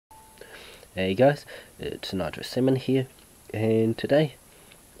Hey guys, it's Nitro Salmon here, and today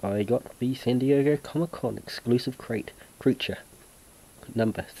I got the San Diego Comic Con exclusive creature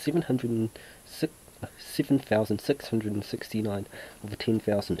number 7,669 over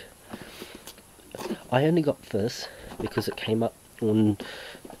 10,000. I only got this because it came up on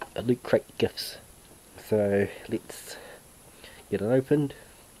LootCrate gifts, so let's get it opened.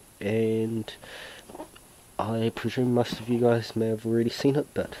 And I presume most of you guys may have already seen it,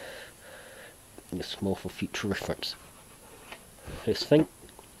 but it's more for future reference. First thing,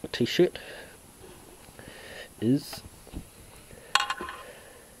 a t-shirt is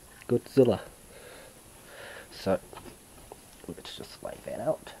Godzilla. So let's just lay that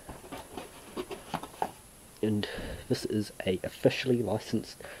out. And this is a officially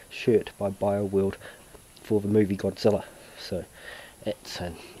licensed shirt by BioWorld for the movie Godzilla. So it's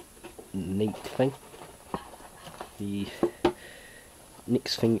a neat thing. The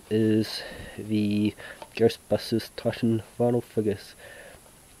next thing is the Ghostbusters Titan vinyl figures.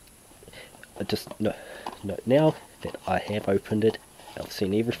 I just note now that I have opened it, I've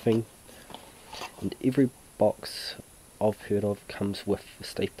seen everything, and every box I've heard of comes with the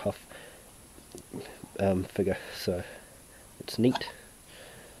Stay Puft figure, so it's neat.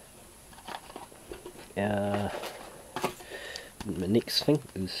 The next thing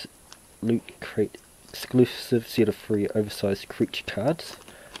is LootCrate exclusive set of 3 oversized creature cards.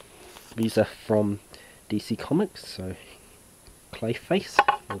 These are from DC Comics, so Clayface.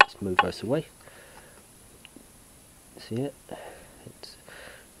 Let's move those away. See it? It's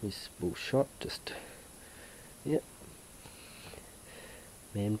this small shot, just yep.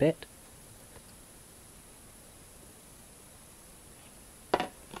 Man-Bat.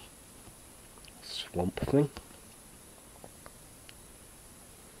 Swamp Thing.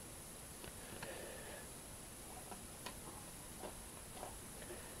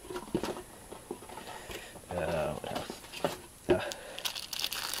 What else?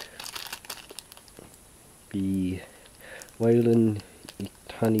 The Wayland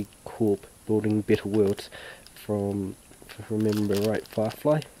Honey Corp Building Better Worlds from, if I remember right,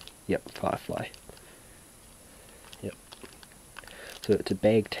 Firefly? Yep, Firefly. Yep. So it's a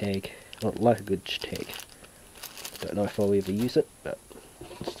bag tag, not luggage tag. Don't know if I'll ever use it, but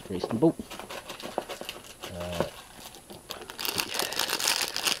it's reasonable.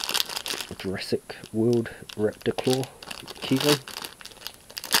 Jurassic World Raptor Claw keyring.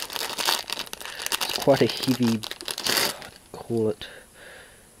 It's quite a heavy, call it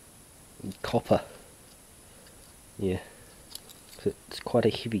copper. Yeah, so it's quite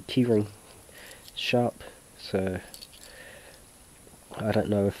a heavy keyring, sharp. So I don't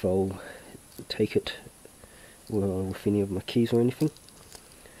know if I'll take it with any of my keys or anything.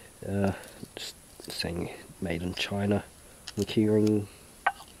 Just saying made in China. The keyring.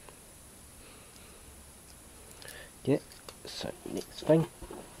 Yeah, so next thing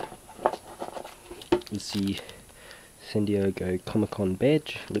is the San Diego Comic Con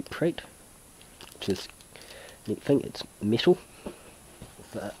badge, LootCrate, which is a neat thing. It's metal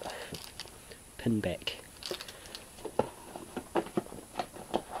with a pin back.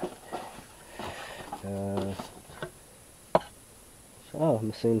 Oh, I'm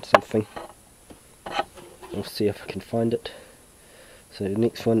missing something. I'll see if I can find it. So the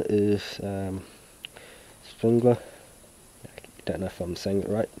next one is Springler. I don't know if I'm saying it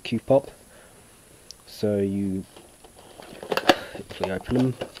right. Q-pop. So you hopefully open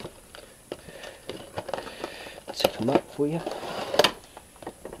them, set them up for you.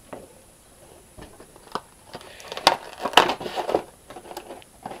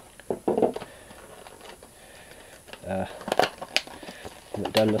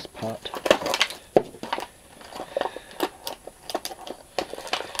 Haven't done this part.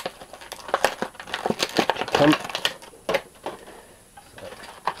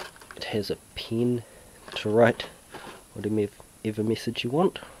 It has a pen to write whatever message you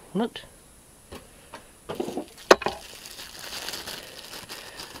want on it.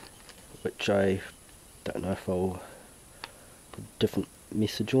 Which I don't know if I'll put a different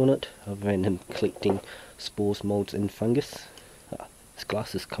message on it other than him collecting spores, molds and fungus. His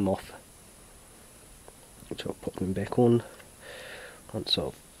glasses come off, which I'll put them back on once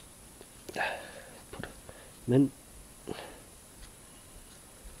I've put them in.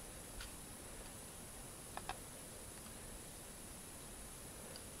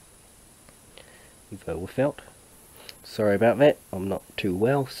 With or without. Sorry about that, I'm not too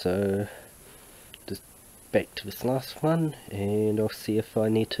well, so just back to this last one, and I'll see if I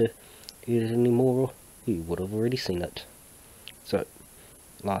need to edit any more, or you would have already seen it. So,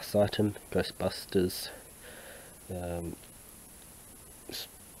 last item, Ghostbusters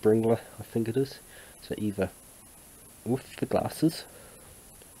Bringler, I think it is. So either with the glasses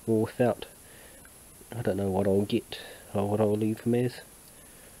or without. I don't know what I'll get or what I'll leave them as.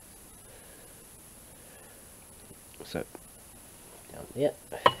 So down there,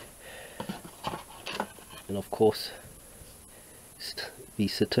 and of course the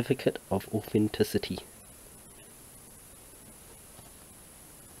certificate of authenticity,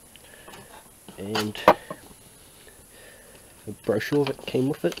 and a brochure that came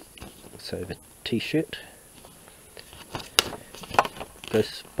with it. So the t-shirt,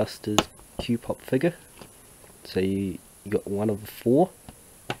 Ghostbusters Q-Pop figure, so you got one of the 4.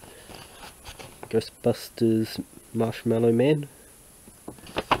 Ghostbusters Marshmallow Man,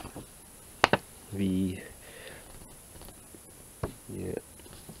 the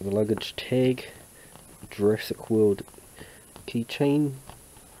luggage tag, Jurassic World keychain,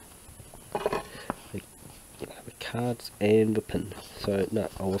 the cards, and the pin. So no,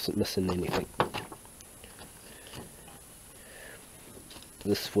 I wasn't missing anything.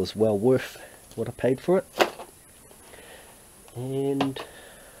 This was well worth what I paid for it, and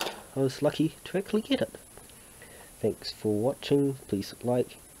I was lucky to actually get it. Thanks for watching. Please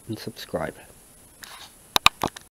like and subscribe.